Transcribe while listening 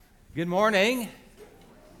Good morning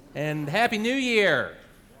and Happy New Year.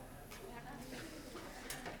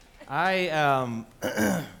 I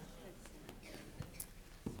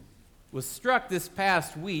was struck this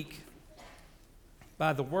past week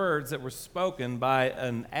by the words that were spoken by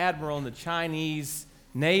an admiral in the Chinese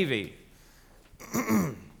Navy.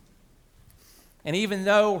 And even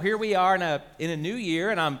though here we are in a new year,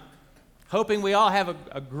 and I'm hoping we all have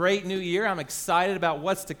a great new year, I'm excited about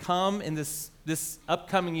what's to come in this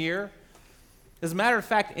upcoming year. As a matter of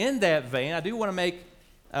fact, in that vein, I do want to make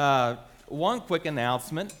one quick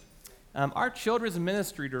announcement. Our children's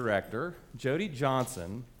ministry director, Jody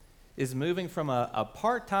Johnson, is moving from a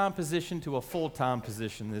part-time position to a full-time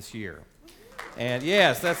position this year. And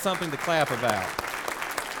yes, that's something to clap about.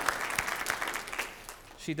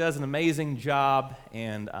 She does an amazing job,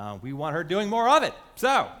 and we want her doing more of it.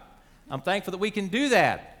 So I'm thankful that we can do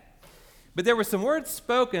that. But there were some words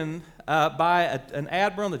spoken by an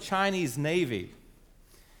admiral in the Chinese Navy.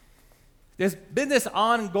 There's been this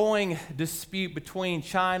ongoing dispute between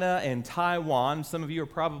China and Taiwan. Some of you are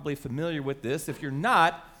probably familiar with this. If you're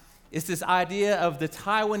not, it's this idea of the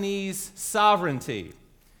Taiwanese sovereignty.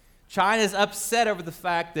 China is upset over the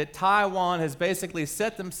fact that Taiwan has basically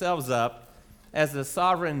set themselves up as a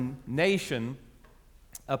sovereign nation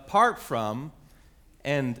apart from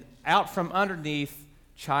and out from underneath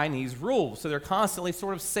Chinese rule. So they're constantly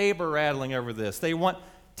sort of saber-rattling over this. They want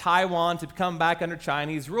Taiwan to come back under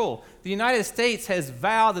Chinese rule. The United States has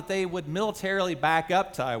vowed that they would militarily back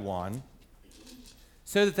up Taiwan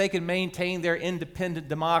so that they can maintain their independent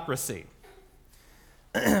democracy.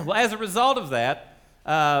 Well, as a result of that,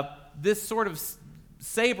 this sort of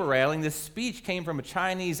saber-rattling, this speech came from a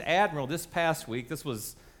Chinese admiral this past week. This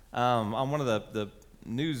was on one of the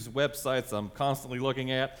news websites I'm constantly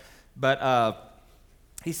looking at. But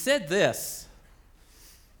he said this.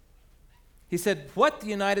 He said, "What the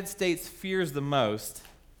United States fears the most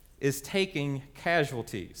is taking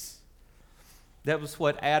casualties." That was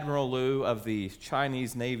what Admiral Liu of the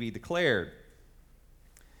Chinese Navy declared.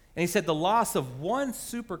 And he said the loss of one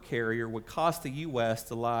supercarrier would cost the U.S.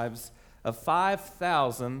 the lives of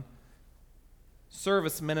 5,000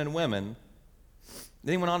 servicemen and women.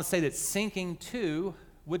 Then he went on to say that sinking two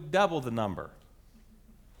would double the number.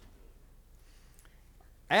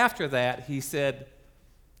 After that, he said,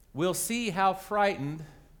 "We'll see how frightened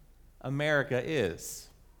America is."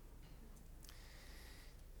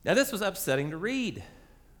 Now, this was upsetting to read.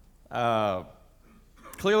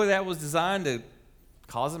 Clearly, that was designed to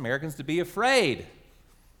cause Americans to be afraid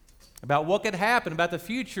about what could happen, about the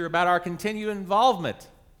future, about our continued involvement.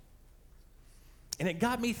 And it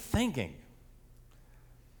got me thinking,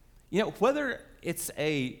 whether it's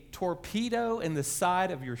a torpedo in the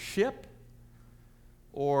side of your ship,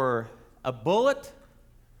 or a bullet,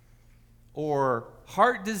 or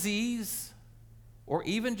heart disease, or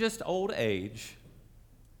even just old age,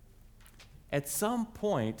 at some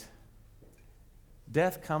point,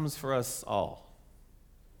 death comes for us all.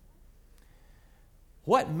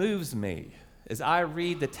 What moves me as I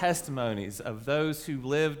read the testimonies of those who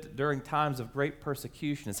lived during times of great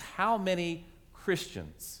persecution is how many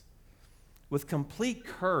Christians, with complete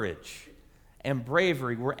courage and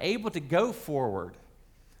bravery, were able to go forward.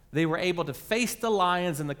 They were able to face the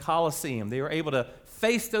lions in the Colosseum. They were able to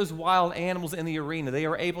face those wild animals in the arena. They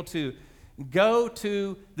were able to go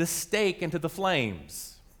to the stake and to the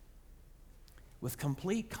flames with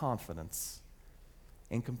complete confidence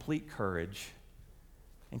and complete courage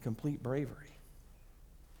and complete bravery.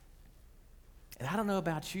 And I don't know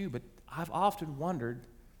about you, but I've often wondered,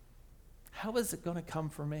 how is it going to come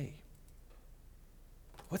for me?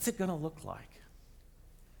 What's it going to look like?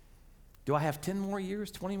 Do I have 10 more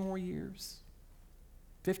years, 20 more years,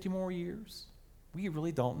 50 more years? We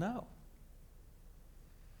really don't know.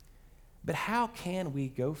 But how can we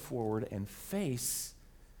go forward and face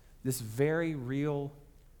this very real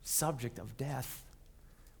subject of death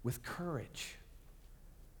with courage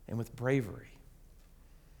and with bravery?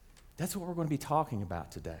 That's what we're going to be talking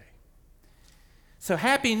about today. So,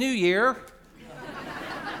 Happy New Year.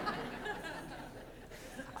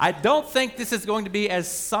 I don't think this is going to be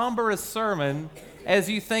as somber a sermon as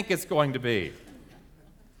you think it's going to be.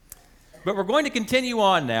 But we're going to continue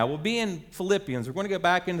on now. We'll be in Philippians. We're going to go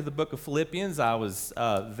back into the book of Philippians. I was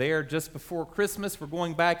there just before Christmas. We're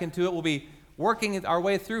going back into it. We'll be working our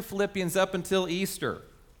way through Philippians up until Easter.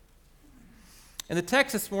 And the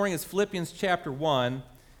text this morning is Philippians chapter 1,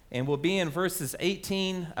 and we'll be in verses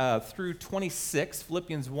 18 through 26.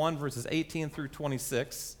 Philippians 1, verses 18 through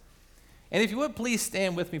 26. And if you would, please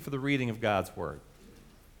stand with me for the reading of God's Word.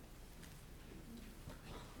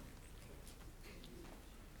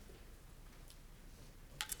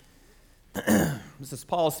 This is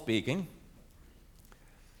Paul speaking.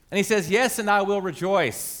 And he says, "Yes, and I will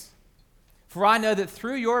rejoice. For I know that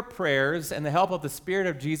through your prayers and the help of the Spirit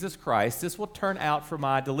of Jesus Christ, this will turn out for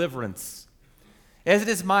my deliverance. As it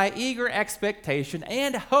is my eager expectation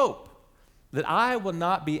and hope that I will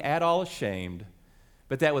not be at all ashamed,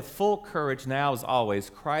 but that with full courage now as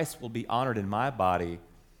always, Christ will be honored in my body,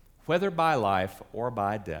 whether by life or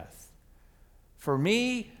by death. For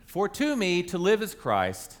to me to live is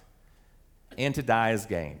Christ, and to die is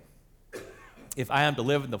gain. If I am to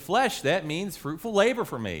live in the flesh, that means fruitful labor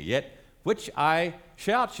for me, yet which I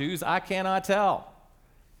shall choose, I cannot tell.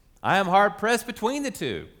 I am hard pressed between the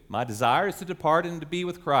two. My desire is to depart and to be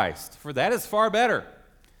with Christ, for that is far better.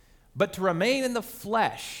 But to remain in the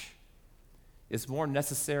flesh is more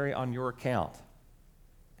necessary on your account.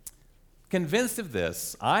 Convinced of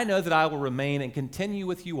this, I know that I will remain and continue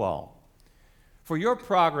with you all for your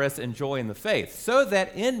progress and joy in the faith, so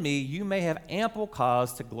that in me you may have ample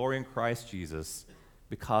cause to glory in Christ Jesus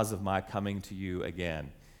because of my coming to you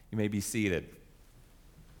again." You may be seated.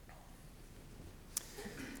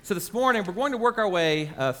 So this morning, we're going to work our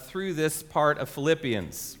way through this part of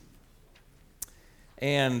Philippians.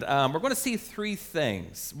 And we're going to see three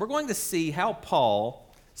things. We're going to see how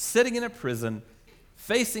Paul, sitting in a prison,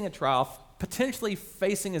 facing a trial, potentially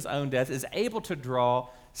facing his own death, is able to draw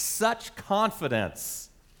such confidence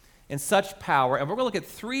and such power. And we're going to look at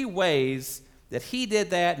three ways that he did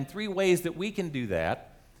that and three ways that we can do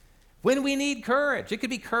that when we need courage. It could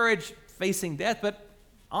be courage facing death, but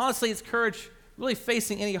honestly, it's courage really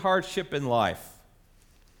facing any hardship in life.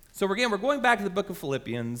 So again, we're going back to the book of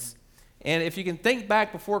Philippians. And if you can think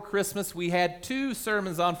back before Christmas, we had 2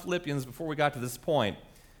 sermons on Philippians before we got to this point.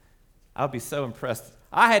 I would be so impressed.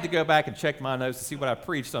 I had to go back and check my notes to see what I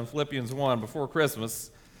preached on Philippians 1 before Christmas.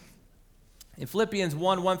 In Philippians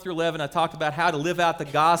 1 through 11, I talked about how to live out the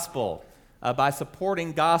gospel by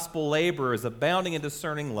supporting gospel laborers, abounding in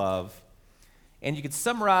discerning love. And you could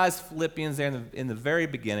summarize Philippians there in the very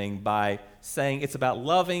beginning by saying it's about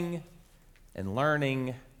loving and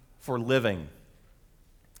learning for living,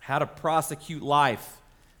 how to prosecute life.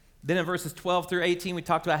 Then in verses 12 through 18, we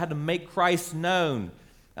talked about how to make Christ known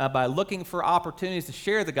by looking for opportunities to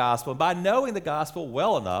share the gospel, by knowing the gospel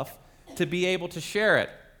well enough to be able to share it.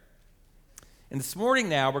 And this morning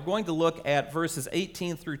now, we're going to look at verses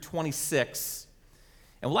 18 through 26.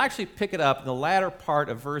 And we'll actually pick it up in the latter part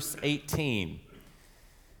of verse 18.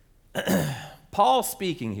 Paul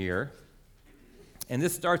speaking here, and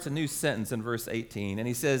this starts a new sentence in verse 18, and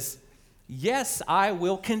he says, "Yes, I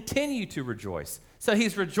will continue to rejoice." So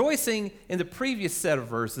he's rejoicing in the previous set of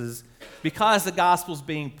verses because the gospel's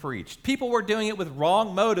being preached. People were doing it with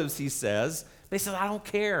wrong motives, he says. They said, "I don't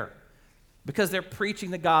care," because they're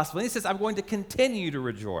preaching the gospel. And he says, "I'm going to continue to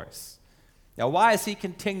rejoice." Now, why is he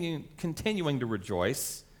continuing to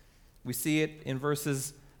rejoice? We see it in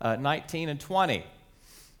verses 19 and 20.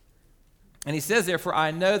 And he says, "Therefore, I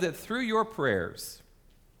know that through your prayers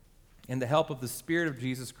and the help of the Spirit of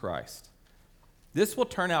Jesus Christ, this will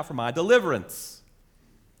turn out for my deliverance,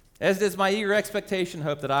 as it is my eager expectation and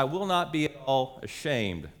hope that I will not be at all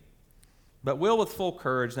ashamed, but will with full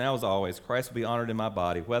courage, now as always, Christ will be honored in my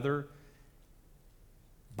body, whether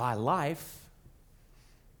by life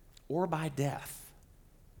or by death."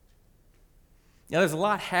 Now, there's a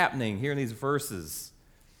lot happening here in these verses.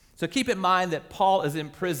 So keep in mind that Paul is in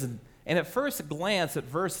prison. And at first glance at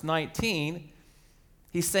verse 19,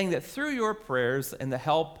 he's saying that through your prayers and the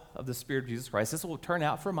help of the Spirit of Jesus Christ, this will turn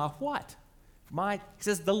out for my what? He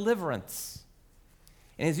says deliverance.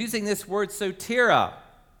 And he's using this word soteria,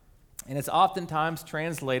 and it's oftentimes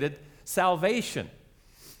translated salvation.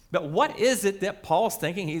 But what is it that Paul's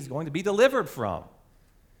thinking he's going to be delivered from?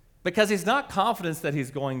 Because he's not confident that he's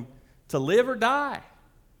going to live or die.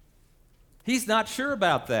 He's not sure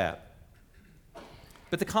about that.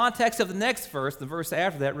 But the context of the next verse, the verse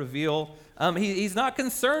after that, reveal he's not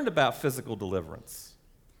concerned about physical deliverance.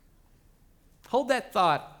 Hold that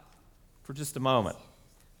thought for just a moment.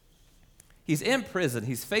 He's in prison.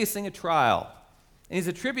 He's facing a trial. And he's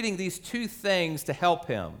attributing these two things to help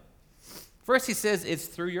him. First, he says, it's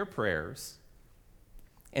through your prayers.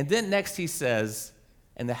 And then next he says,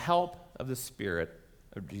 and the help of the Spirit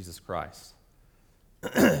of Jesus Christ.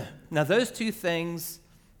 Now, those two things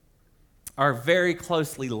are very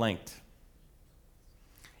closely linked.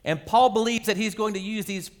 And Paul believes that he's going to use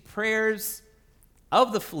these prayers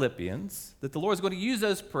of the Philippians, that the Lord is going to use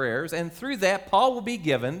those prayers, and through that, Paul will be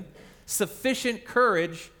given sufficient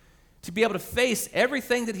courage to be able to face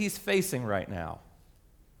everything that he's facing right now.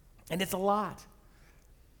 And it's a lot.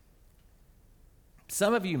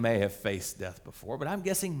 Some of you may have faced death before, but I'm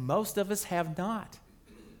guessing most of us have not.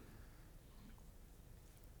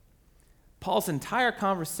 Paul's entire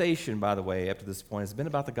conversation, by the way, up to this point, has been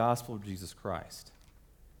about the gospel of Jesus Christ.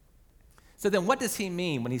 So then what does he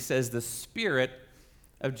mean when he says the Spirit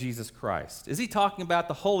of Jesus Christ? Is he talking about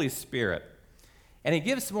the Holy Spirit? And he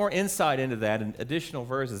gives some more insight into that in additional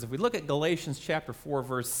verses. If we look at Galatians chapter 4,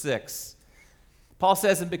 verse 6, Paul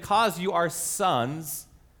says, and because you are sons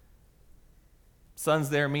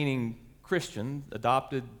there meaning Christian,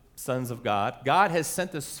 adopted sons of God, God has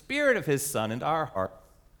sent the Spirit of his Son into our heart,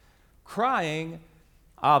 crying,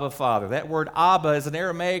 Abba, Father. That word Abba is an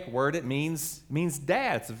Aramaic word. It means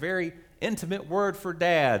dad. It's a very intimate word for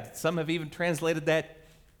dad. Some have even translated that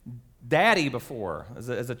daddy before, as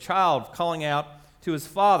a child calling out to his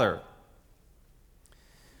father.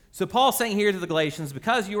 So Paul's saying here to the Galatians,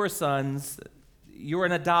 because you are sons, you are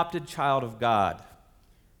an adopted child of God.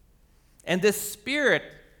 And this Spirit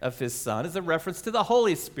of his Son is a reference to the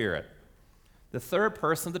Holy Spirit, the third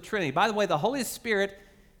person of the Trinity. By the way, the Holy Spirit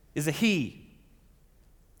is a he.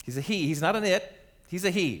 He's a he. He's not an it. He's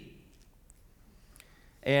a he.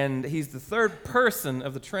 And he's the third person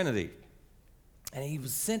of the Trinity. And he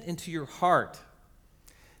was sent into your heart.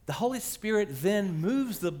 The Holy Spirit then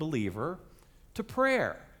moves the believer to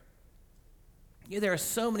prayer. There are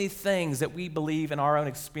so many things that we believe in our own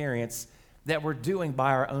experience that we're doing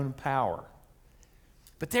by our own power.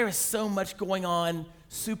 But there is so much going on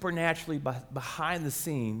supernaturally behind the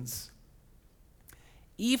scenes,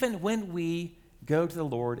 even when we go to the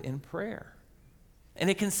Lord in prayer. And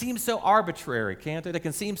it can seem so arbitrary, can't it? It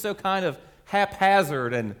can seem so kind of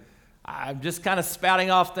haphazard, and I'm just kind of spouting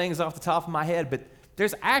off things off the top of my head, but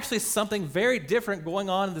there's actually something very different going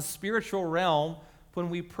on in the spiritual realm when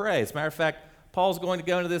we pray. As a matter of fact, Paul's going to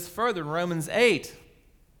go into this further in Romans 8.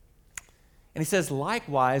 And he says,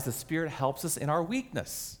 likewise, the Spirit helps us in our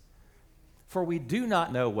weakness. For we do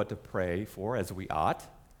not know what to pray for as we ought,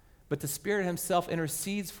 but the Spirit himself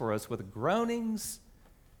intercedes for us with groanings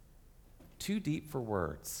too deep for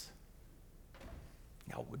words.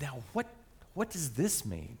 Now what does this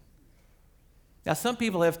mean? Now, some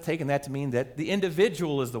people have taken that to mean that the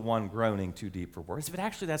individual is the one groaning too deep for words, but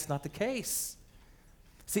actually that's not the case.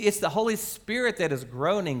 See, it's the Holy Spirit that is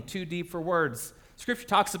groaning too deep for words. Scripture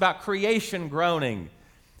talks about creation groaning,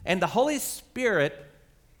 and the Holy Spirit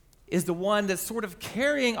is the one that's sort of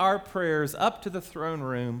carrying our prayers up to the throne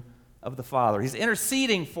room of the Father. He's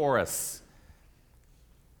interceding for us.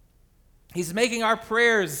 He's making our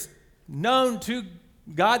prayers known to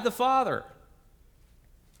God the Father.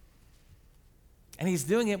 And he's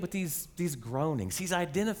doing it with these groanings. He's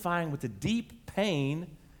identifying with the deep pain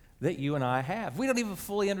that you and I have. We don't even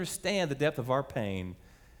fully understand the depth of our pain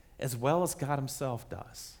as well as God himself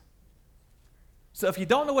does. So if you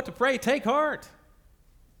don't know what to pray, take heart.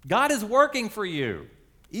 God is working for you,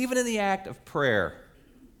 even in the act of prayer.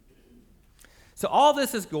 So all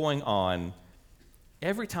this is going on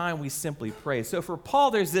every time we simply pray. So for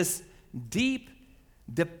Paul, there's this deep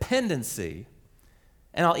dependency,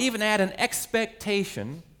 and I'll even add an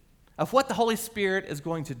expectation of what the Holy Spirit is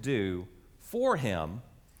going to do for him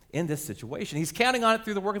in this situation. He's counting on it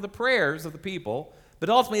through the work of the prayers of the people, but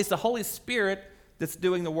ultimately it's the Holy Spirit that's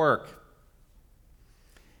doing the work.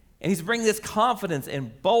 And he's bringing this confidence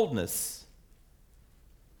and boldness.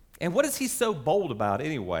 And what is he so bold about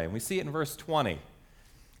anyway? And we see it in verse 20.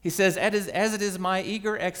 He says, as it is my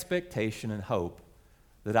eager expectation and hope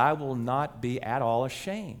that I will not be at all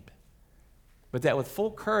ashamed, but that with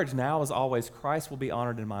full courage now as always Christ will be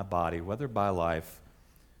honored in my body, whether by life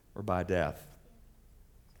or by death.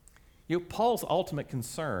 You know, Paul's ultimate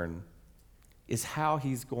concern is how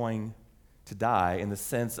he's going to die, in the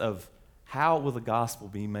sense of how will the gospel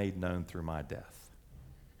be made known through my death.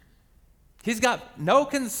 He's got no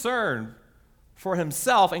concern for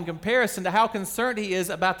himself in comparison to how concerned he is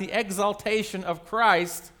about the exaltation of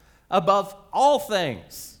Christ above all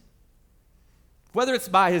things. Whether it's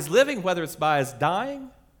by his living, whether it's by his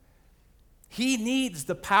dying, he needs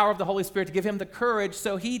the power of the Holy Spirit to give him the courage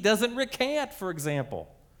so he doesn't recant, for example.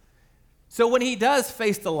 So when he does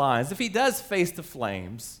face the lions, if he does face the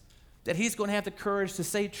flames, that he's going to have the courage to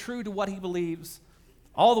stay true to what he believes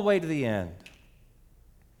all the way to the end.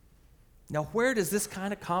 Now, where does this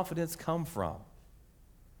kind of confidence come from?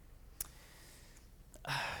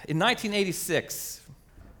 In 1986,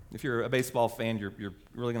 if you're a baseball fan, you're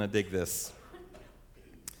really going to dig this.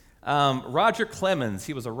 Roger Clemens,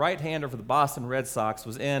 he was a right-hander for the Boston Red Sox,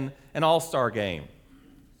 was in an all-star game.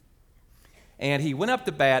 And he went up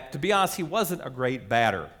to bat. To be honest, he wasn't a great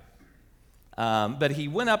batter. But he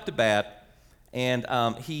went up to bat, and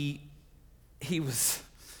he was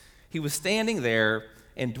standing there,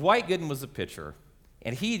 and Dwight Gooden was the pitcher,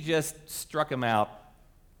 and he just struck him out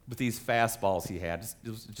with these fastballs he had. It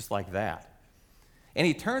was just like that. And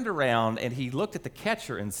he turned around and he looked at the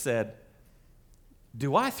catcher and said,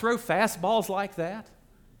 "Do I throw fastballs like that?"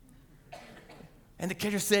 And the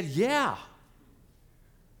catcher said, "Yeah."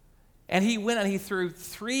 And he went and he threw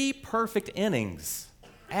 3 perfect innings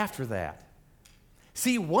after that.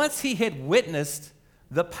 See, once he had witnessed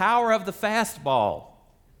the power of the fastball,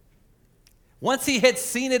 once he had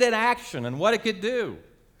seen it in action and what it could do,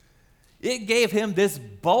 it gave him this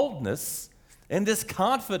boldness and this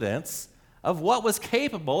confidence of what was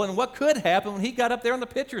capable and what could happen when he got up there on the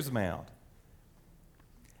pitcher's mound.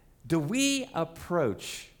 Do we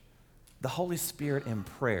approach the Holy Spirit in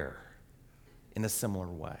prayer in a similar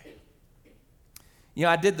way? You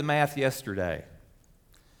know, I did the math yesterday.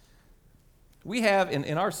 We have,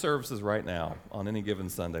 in our services right now, on any given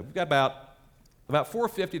Sunday, we've got about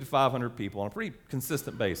 450 to 500 people on a pretty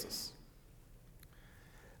consistent basis.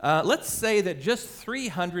 Let's say that just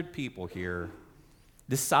 300 people here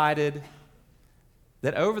decided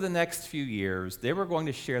that over the next few years, they were going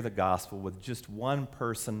to share the gospel with just one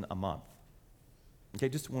person a month. Okay,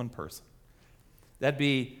 just one person. That'd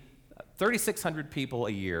be 3,600 people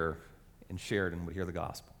a year in Sheridan would hear the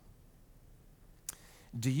gospel.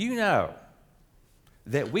 Do you know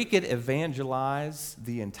that we could evangelize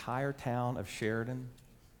the entire town of Sheridan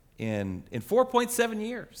in 4.7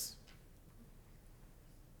 years?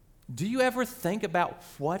 Do you ever think about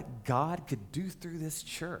what God could do through this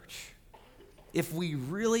church if we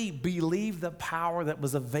really believe the power that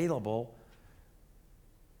was available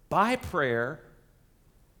by prayer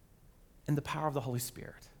and the power of the Holy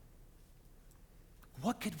Spirit?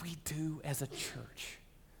 What could we do as a church?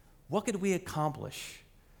 What could we accomplish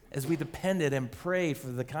as we depended and prayed for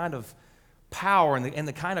the kind of power and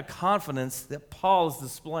the kind of confidence that Paul is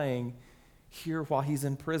displaying here while he's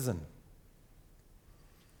in prison?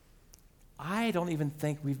 I don't even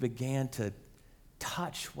think we've began to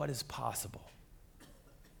touch what is possible.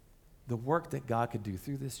 The work that God could do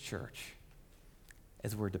through this church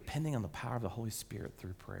as we're depending on the power of the Holy Spirit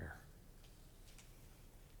through prayer.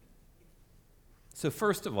 So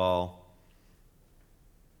first of all,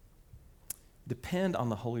 depend on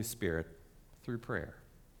the Holy Spirit through prayer.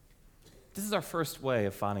 This is our first way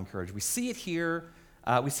of finding courage. We see it here.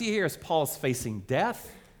 As Paul is facing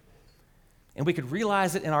death, and we could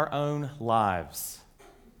realize it in our own lives.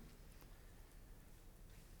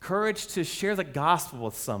 Courage to share the gospel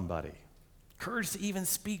with somebody. Courage to even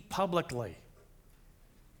speak publicly.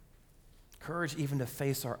 Courage even to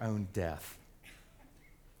face our own death.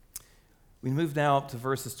 We move now up to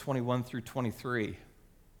verses 21 through 23.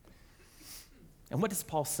 And what does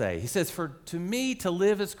Paul say? He says, "For to me to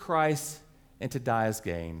live is Christ and to die is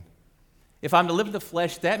gain. If I'm to live in the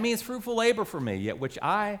flesh, that means fruitful labor for me, yet which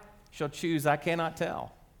I shall choose I cannot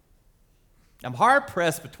tell. I'm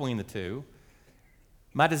hard-pressed between the two.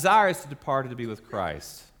 My desire is to depart and to be with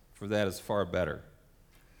Christ, for that is far better."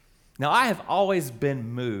 Now, I have always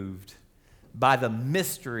been moved by the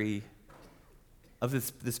mystery of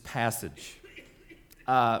this passage.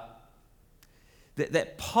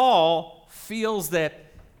 That Paul feels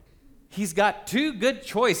that he's got 2 good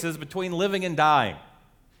choices between living and dying.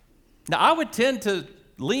 Now, I would tend to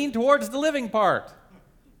lean towards the living part,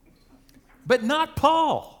 but not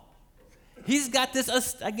Paul. He's got this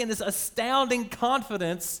astounding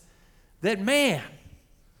confidence that, man,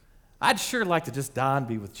 I'd sure like to just die and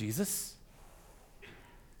be with Jesus.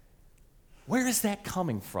 Where is that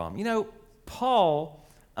coming from? You know, Paul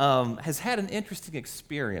has had an interesting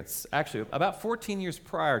experience, actually, about 14 years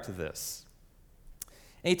prior to this.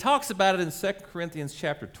 And he talks about it in 2 Corinthians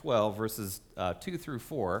chapter 12, verses 2 through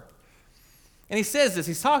 4. And he says this,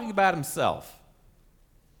 he's talking about himself.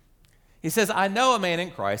 He says, "I know a man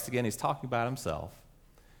in Christ," again, he's talking about himself,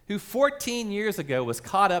 "who 14 years ago was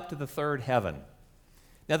caught up to the third heaven."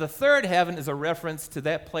 Now, the third heaven is a reference to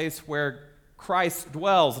that place where Christ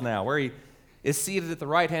dwells now, where he is seated at the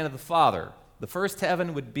right hand of the Father. The first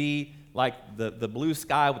heaven would be like the blue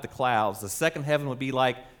sky with the clouds. The second heaven would be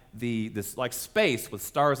like this space with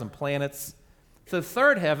stars and planets. So the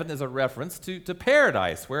third heaven is a reference to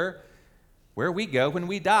paradise, where we go when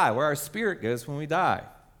we die, where our spirit goes when we die.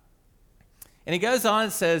 And he goes on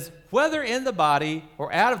and says, "Whether in the body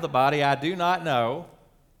or out of the body, I do not know.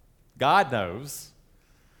 God knows,"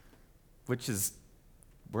 which is,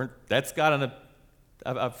 that's got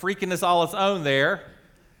a freakiness all its own there.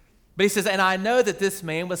 But he says, "And I know that this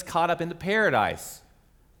man was caught up into paradise."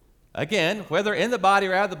 Again, whether in the body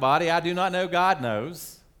or out of the body, I do not know, God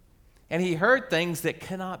knows. "And he heard things that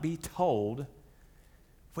cannot be told,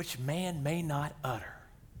 which man may not utter."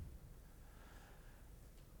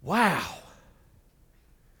 Wow.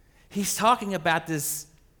 He's talking about this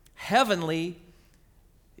heavenly.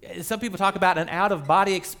 Some people talk about an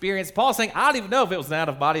out-of-body experience. Paul's saying, I don't even know if it was an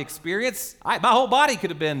out-of-body experience. My whole body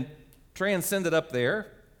could have been transcended up there.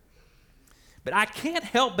 But I can't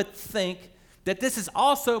help but think that this is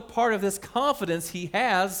also part of this confidence he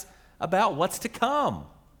has about what's to come.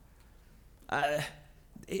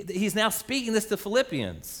 He's now speaking this to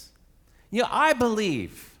Philippians. I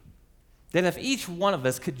believe that if each one of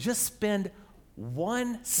us could just spend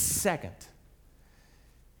 1 second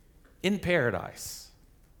in paradise,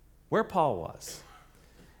 where Paul was,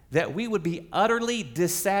 that we would be utterly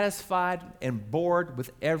dissatisfied and bored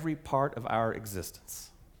with every part of our existence.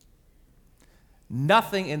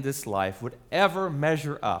 Nothing in this life would ever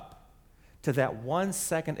measure up to that 1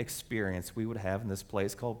 second experience we would have in this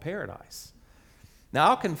place called paradise. Now,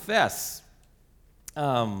 I'll confess,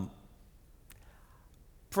 for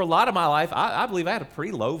a lot of my life, I believe I had a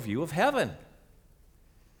pretty low view of heaven.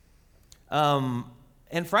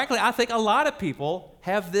 And frankly, I think a lot of people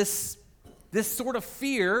have this sort of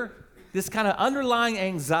fear, this kind of underlying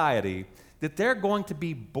anxiety that they're going to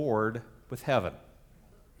be bored with heaven.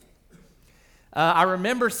 I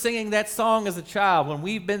remember singing that song as a child, when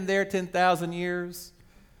we've been there 10,000 years,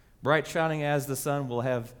 bright shining as the sun, will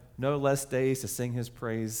have no less days to sing his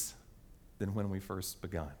praise than when we first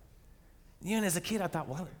begun. And as a kid, I thought,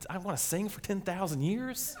 well, I want to sing for 10,000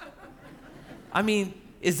 years? I mean,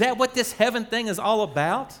 is that what this heaven thing is all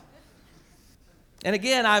about? And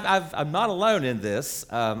again, I'm not alone in this.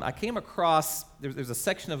 I came across, there's a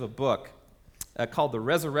section of a book called The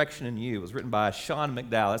Resurrection in You. It was written by Sean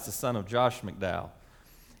McDowell. That's the son of Josh McDowell.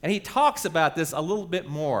 And he talks about this a little bit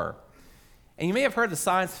more. And you may have heard the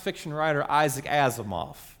science fiction writer Isaac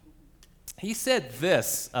Asimov. He said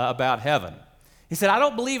this about heaven. He said, I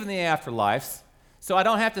don't believe in the afterlife, so I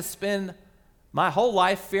don't have to spend my whole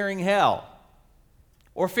life fearing hell,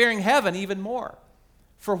 or fearing heaven even more.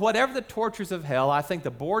 For whatever the tortures of hell, I think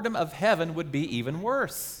the boredom of heaven would be even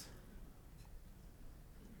worse.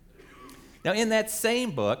 Now, in that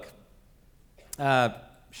same book, Sean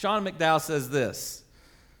McDowell says this.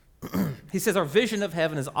 He says, our vision of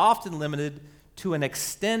heaven is often limited to an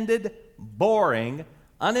extended, boring,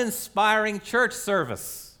 uninspiring church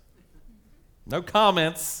service. No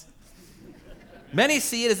comments. Many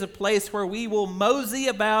see it as a place where we will mosey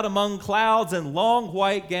about among clouds in long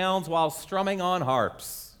white gowns while strumming on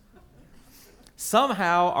harps.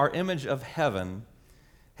 Somehow, our image of heaven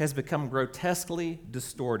has become grotesquely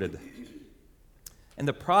distorted, and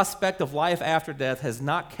the prospect of life after death has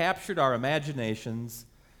not captured our imaginations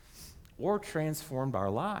or transformed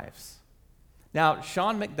our lives. Now,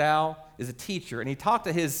 Sean McDowell is a teacher, and he talked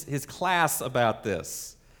to his class about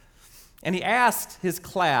this. And he asked his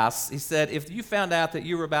class, he said, if you found out that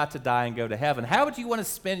you were about to die and go to heaven, how would you want to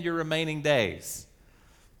spend your remaining days?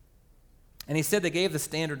 And he said they gave the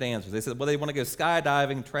standard answers. They said, well, they want to go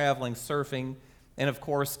skydiving, traveling, surfing, and of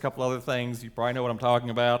course, a couple other things. You probably know what I'm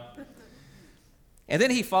talking about. And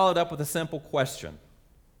then he followed up with a simple question.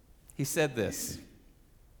 He said this.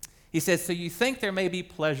 He said, so you think there may be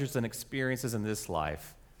pleasures and experiences in this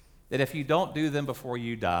life that if you don't do them before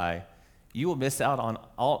you die, you will miss out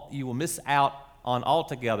on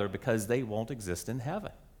altogether because they won't exist in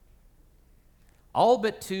heaven. All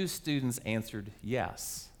but 2 students answered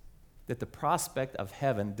yes, that the prospect of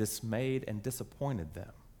heaven dismayed and disappointed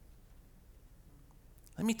them.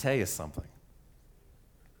 Let me tell you something.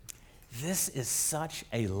 This is such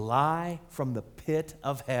a lie from the pit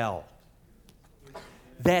of hell.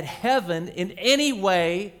 That heaven in any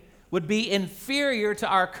way would be inferior to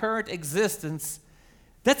our current existence.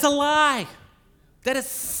 That's a lie. That is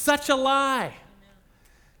such a lie.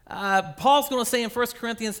 Paul's going to say in 1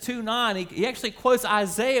 Corinthians 2:9, he actually quotes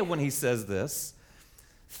Isaiah when he says this,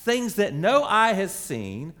 things that no eye has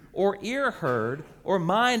seen, or ear heard, or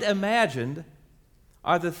mind imagined,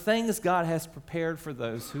 are the things God has prepared for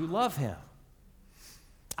those who love him.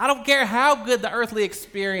 I don't care how good the earthly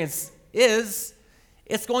experience is,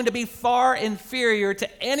 it's going to be far inferior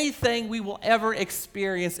to anything we will ever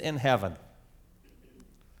experience in heaven.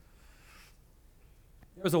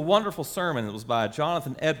 There was a wonderful sermon that was by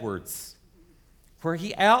Jonathan Edwards where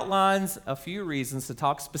he outlines a few reasons to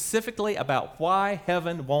talk specifically about why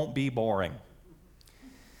heaven won't be boring.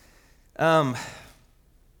 And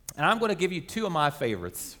I'm going to give you 2 of my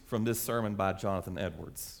favorites from this sermon by Jonathan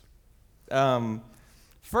Edwards.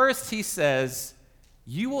 First, he says,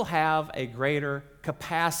 you will have a greater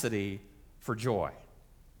capacity for joy.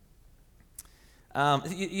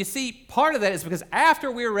 You see, part of that is because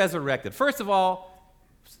after we're resurrected, first of all,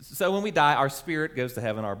 so when we die, our spirit goes to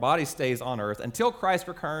heaven, our body stays on earth until Christ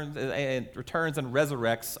returns and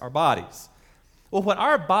resurrects our bodies. Well, when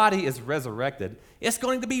our body is resurrected, it's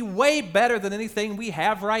going to be way better than anything we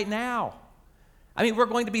have right now. I mean, we're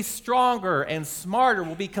going to be stronger and smarter.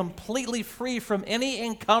 We'll be completely free from any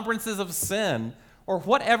encumbrances of sin or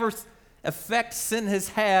whatever effect sin has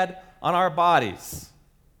had on our bodies.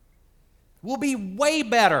 We'll be way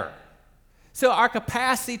better. So our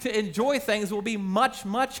capacity to enjoy things will be much,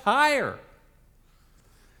 much higher.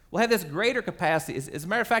 We'll have this greater capacity. As a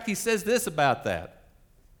matter of fact, he says this about that.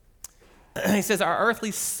 He says, our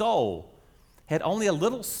earthly soul had only a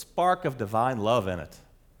little spark of divine love in it.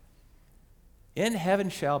 In heaven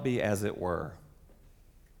shall be, as it were,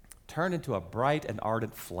 turned into a bright and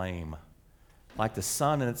ardent flame, like the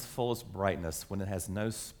sun in its fullest brightness when it has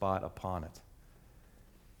no spot upon it.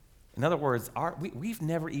 In other words, we've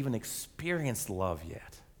never even experienced love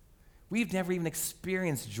yet. We've never even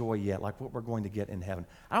experienced joy yet, like what we're going to get in heaven.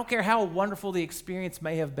 I don't care how wonderful the experience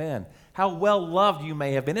may have been, how well loved you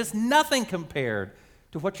may have been. It's nothing compared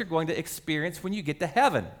to what you're going to experience when you get to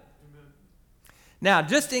heaven. Amen. Now,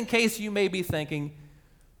 just in case you may be thinking,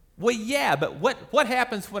 well, yeah, but what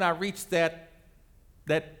happens when I reach that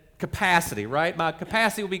capacity, right? My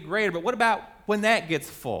capacity will be greater, but what about when that gets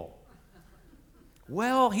full?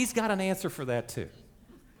 Well, he's got an answer for that too.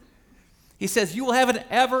 He says, you will have an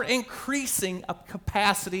ever-increasing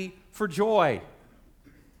capacity for joy.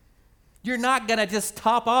 You're not going to just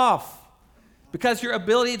top off because your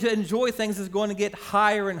ability to enjoy things is going to get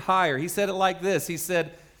higher and higher. He said it like this. He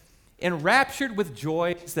said, enraptured with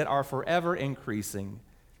joys that are forever increasing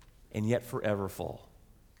and yet forever full.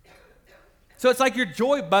 So it's like your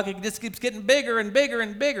joy bucket just keeps getting bigger and bigger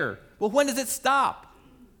and bigger. Well, when does it stop?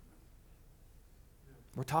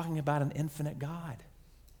 We're talking about an infinite God.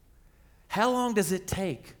 How long does it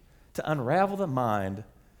take to unravel the mind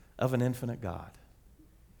of an infinite God?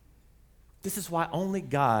 This is why only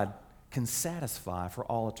God can satisfy for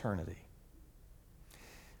all eternity.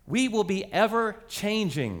 We will be ever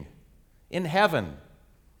changing in heaven.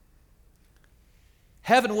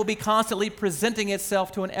 Heaven will be constantly presenting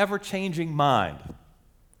itself to an ever-changing mind.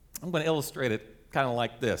 I'm going to illustrate it kind of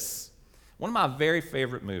like this. One of my very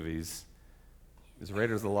favorite movies is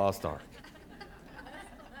Raiders of the Lost Ark.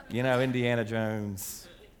 You know, Indiana Jones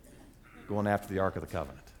going after the Ark of the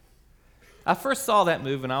Covenant. I first saw that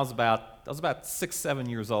movie when I was about 6, 7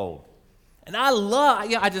 years old. And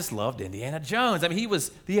I just loved Indiana Jones. I mean, he was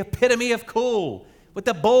the epitome of cool with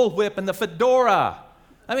the bullwhip and the fedora.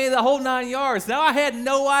 I mean, the whole 9 yards. Now, I had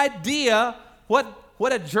no idea what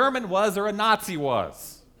a German was or a Nazi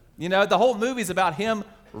was. You know, the whole movie's about him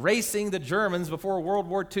racing the Germans before World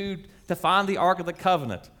War II to find the Ark of the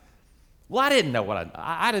Covenant. Well, I didn't know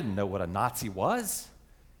what a Nazi was.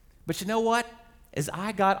 But you know what? As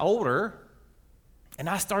I got older and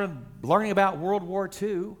I started learning about World War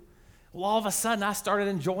II, well, all of a sudden I started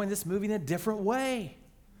enjoying this movie in a different way.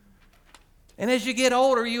 And as you get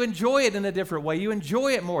older, you enjoy it in a different way. You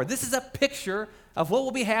enjoy it more. This is a picture of what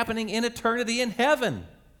will be happening in eternity in heaven.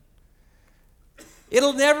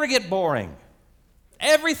 It'll never get boring.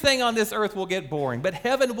 Everything on this earth will get boring, but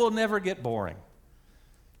heaven will never get boring.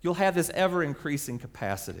 You'll have this ever-increasing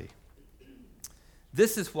capacity.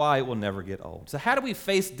 This is why it will never get old. So how do we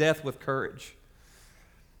face death with courage?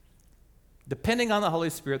 Depending on the Holy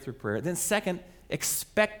Spirit through prayer. Then second,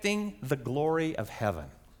 expecting the glory of heaven.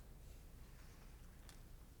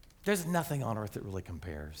 There's nothing on earth that really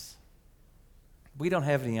compares. We don't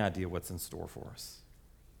have any idea what's in store for us.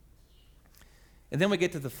 And then we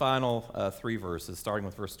get to the final 3 verses, starting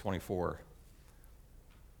with verse 24.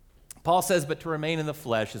 Paul says, but to remain in the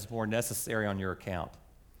flesh is more necessary on your account.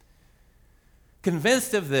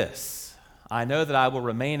 Convinced of this, I know that I will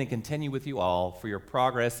remain and continue with you all for your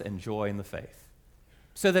progress and joy in the faith,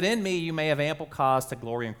 so that in me you may have ample cause to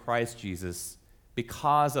glory in Christ Jesus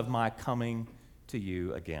because of my coming to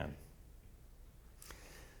you again.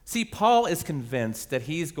 See, Paul is convinced that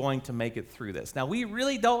he's going to make it through this. Now, we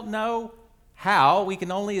really don't know how. We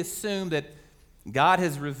can only assume that God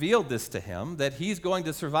has revealed this to him, that he's going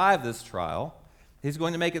to survive this trial. He's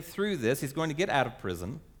going to make it through this. He's going to get out of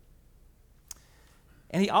prison.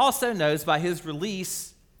 And he also knows by his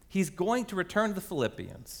release, he's going to return to the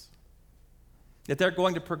Philippians, that they're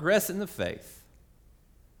going to progress in the faith,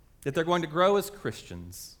 that they're going to grow as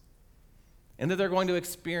Christians, and that they're going to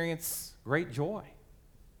experience great joy.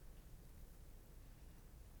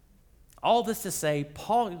 All this to say,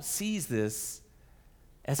 Paul sees this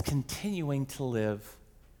as continuing to live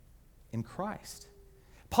in Christ.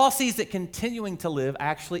 Paul sees that continuing to live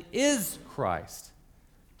actually is Christ.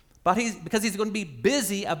 But because he's going to be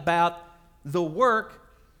busy about the work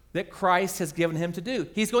that Christ has given him to do.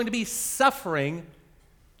 He's going to be suffering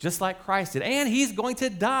just like Christ did. And he's going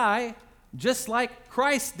to die just like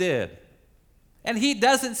Christ did. And he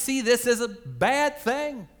doesn't see this as a bad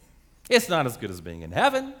thing. It's not as good as being in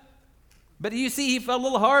heaven. But you see, he felt a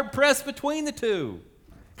little hard-pressed between the two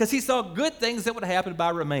because he saw good things that would happen by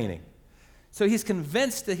remaining. So he's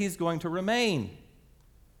convinced that he's going to remain.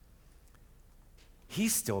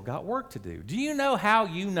 He's still got work to do. Do you know how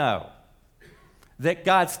you know that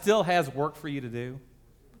God still has work for you to do?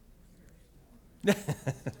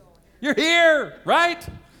 You're here, right?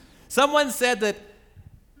 Someone said that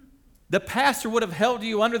the pastor would have held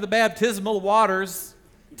you under the baptismal waters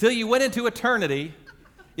till you went into eternity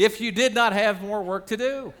if you did not have more work to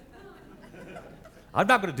do. I'm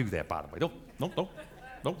not going to do that, by the way.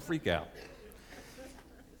 Don't freak out.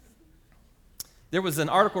 There was an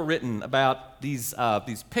article written about these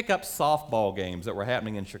pickup softball games that were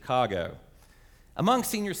happening in Chicago among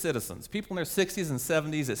senior citizens, people in their 60s and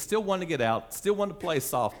 70s that still wanted to get out, still wanted to play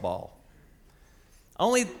softball.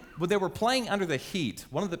 Only when they were playing under the heat,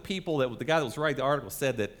 one of the people, the guy that was writing the article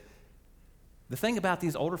said that the thing about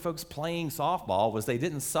these older folks playing softball was they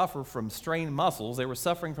didn't suffer from strained muscles. They were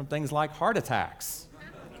suffering from things like heart attacks.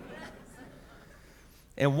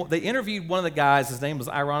 And they interviewed one of the guys. His name was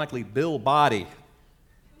ironically Bill Body.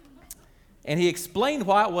 And he explained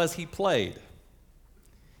why it was he played.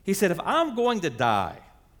 He said, if I'm going to die,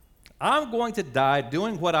 I'm going to die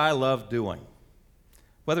doing what I love doing,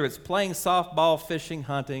 whether it's playing softball, fishing,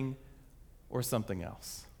 hunting, or something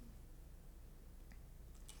else.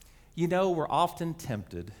 You know, we're often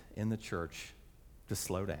tempted in the church to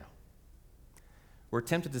slow down. We're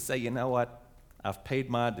tempted to say, you know what? I've paid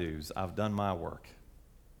my dues. I've done my work.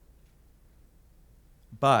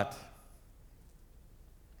 But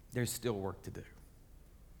there's still work to do.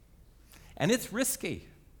 And it's risky.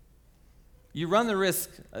 You run the risk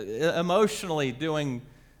emotionally doing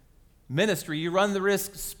ministry. You run the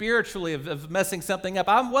risk spiritually of messing something up.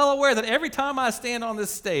 I'm well aware that every time I stand on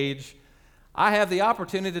this stage, I have the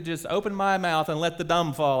opportunity to just open my mouth and let the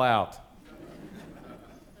dumb fall out.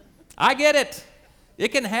 I get it. It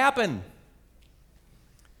can happen.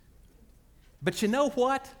 But you know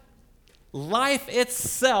what? Life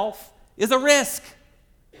itself is a risk.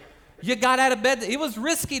 You got out of bed. It was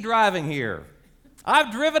risky driving here.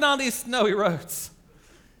 I've driven on these snowy roads.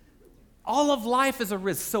 All of life is a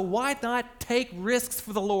risk. So why not take risks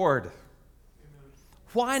for the Lord?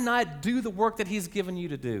 Why not do the work that he's given you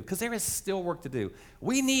to do? Because there is still work to do.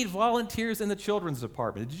 We need volunteers in the children's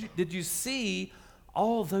department. Did you see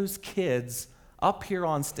all those kids up here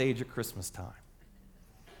on stage at Christmas time?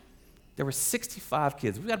 There were 65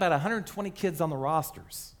 kids. We've got about 120 kids on the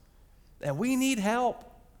rosters. And we need help.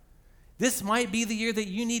 This might be the year that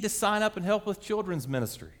you need to sign up and help with children's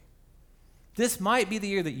ministry. This might be the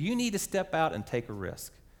year that you need to step out and take a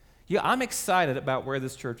risk. Yeah, I'm excited about where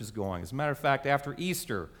this church is going. As a matter of fact, after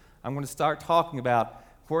Easter, I'm going to start talking about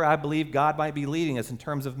where I believe God might be leading us in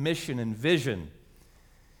terms of mission and vision.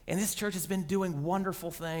 And this church has been doing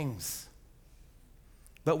wonderful things.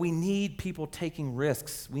 But we need people taking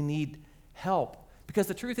risks. We need help. Because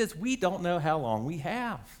the truth is, we don't know how long we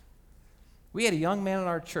have. We had a young man in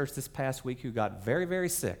our church this past week who got very, very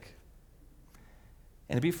sick.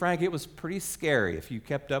 And to be frank, it was pretty scary. If you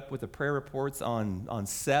kept up with the prayer reports on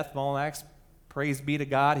Seth Molinax, praise be to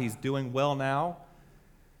God, he's doing well now.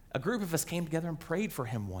 A group of us came together and prayed for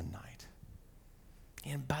him one night.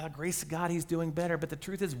 And by the grace of God, he's doing better. But the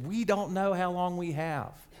truth is, we don't know how long we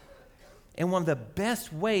have. And one of the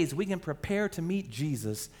best ways we can prepare to meet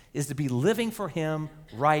Jesus is to be living for him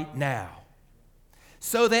right now.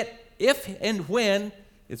 So that if and when,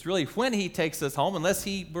 it's really when he takes us home, unless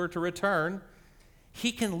he were to return,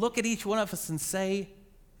 he can look at each one of us and say,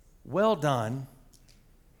 well done,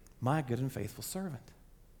 my good and faithful servant.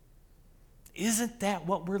 Isn't that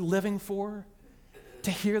what we're living for? To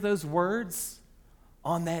hear those words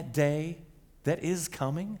on that day that is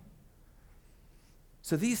coming?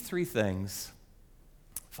 So these three things,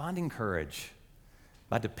 finding courage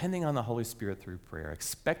by depending on the Holy Spirit through prayer,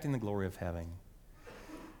 expecting the glory of heaven,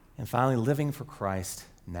 and finally living for Christ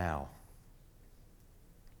now.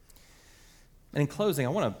 And in closing, I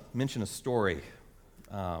want to mention a story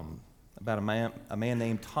about a man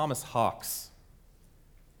named Thomas Hawks.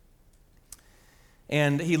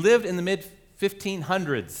 And he lived in the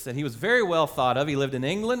mid-1500s, and he was very well thought of. He lived in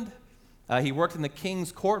England. He worked in the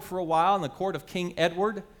king's court for a while, in the court of King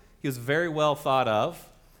Edward. He was very well thought of.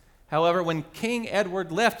 However, when King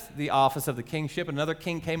Edward left the office of the kingship, another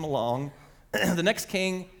king came along. The next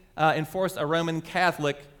king enforced a Roman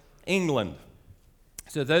Catholic England.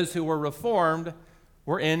 So those who were reformed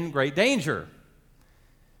were in great danger.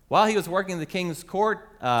 While he was working in the king's court,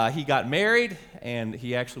 he got married, and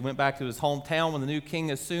he actually went back to his hometown when the new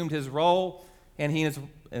king assumed his role, and he and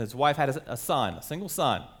his wife had a son, a single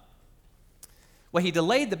son. Well, he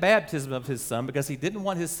delayed the baptism of his son because he didn't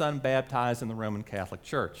want his son baptized in the Roman Catholic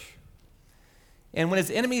Church. And when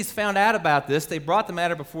his enemies found out about this, they brought the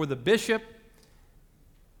matter before the bishop.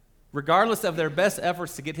 Regardless of their best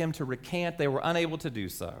efforts to get him to recant, they were unable to do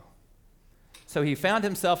so. So he found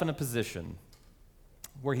himself in a position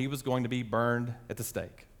where he was going to be burned at the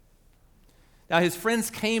stake. Now, his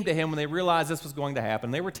friends came to him when they realized this was going to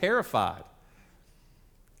happen. They were terrified.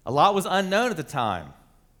 A lot was unknown at the time.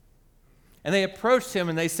 And they approached him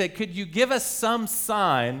and they said, "Could you give us some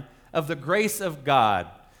sign of the grace of God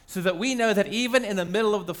so that we know that even in the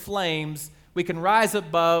middle of the flames, we can rise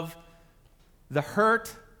above the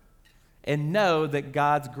hurt and know that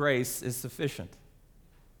God's grace is sufficient?"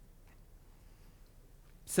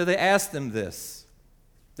 So they asked him this.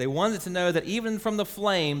 They wanted to know that even from the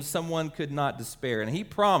flames, someone could not despair. And he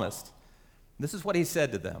promised. This is what he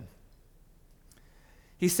said to them.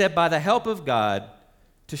 He said, "By the help of God,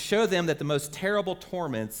 to show them that the most terrible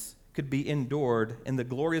torments could be endured in the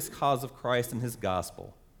glorious cause of Christ and his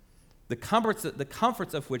gospel, the comforts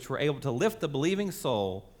of which were able to lift the believing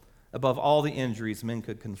soul above all the injuries men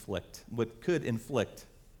could inflict."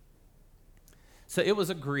 So it was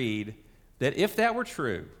agreed that if that were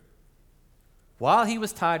true, while he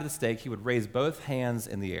was tied to the stake, he would raise both hands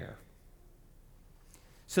in the air.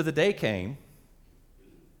 So the day came.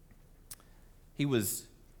 He was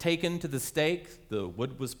taken to the stake. The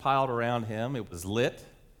wood was piled around him. It was lit,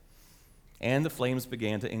 and the flames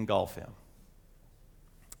began to engulf him.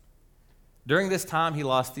 During this time, he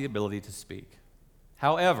lost the ability to speak.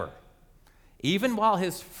 However, even while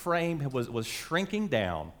his frame was shrinking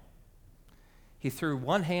down, he threw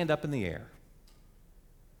one hand up in the air,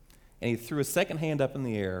 and he threw a second hand up in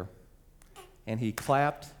the air, and he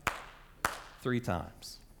clapped 3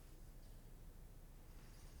 times.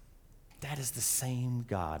 That is the same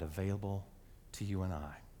God available to you and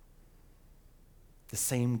I. The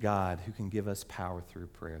same God who can give us power through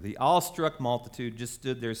prayer. The awestruck multitude just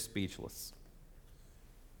stood there speechless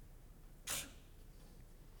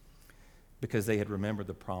because they had remembered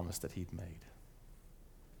the promise that he'd made.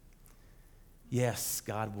 Yes,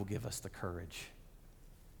 God will give us the courage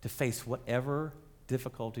to face whatever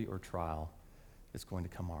difficulty or trial is going to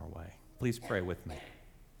come our way. Please pray with me.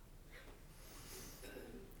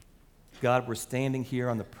 God, we're standing here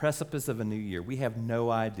on the precipice of a new year. We have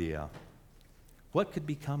no idea what could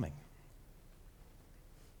be coming.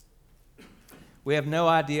 We have no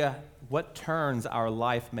idea what turns our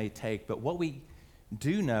life may take, but what we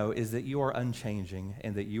do know is that you are unchanging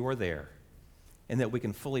and that you are there and that we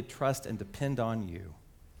can fully trust and depend on you.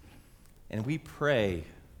 And we pray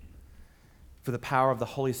for the power of the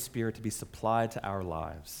Holy Spirit to be supplied to our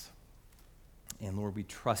lives. And Lord, we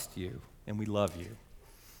trust you and we love you.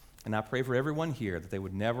 And I pray for everyone here that they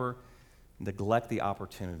would never neglect the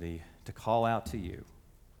opportunity to call out to you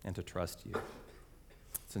and to trust you.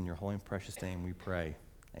 It's in your holy and precious name we pray.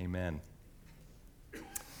 Amen.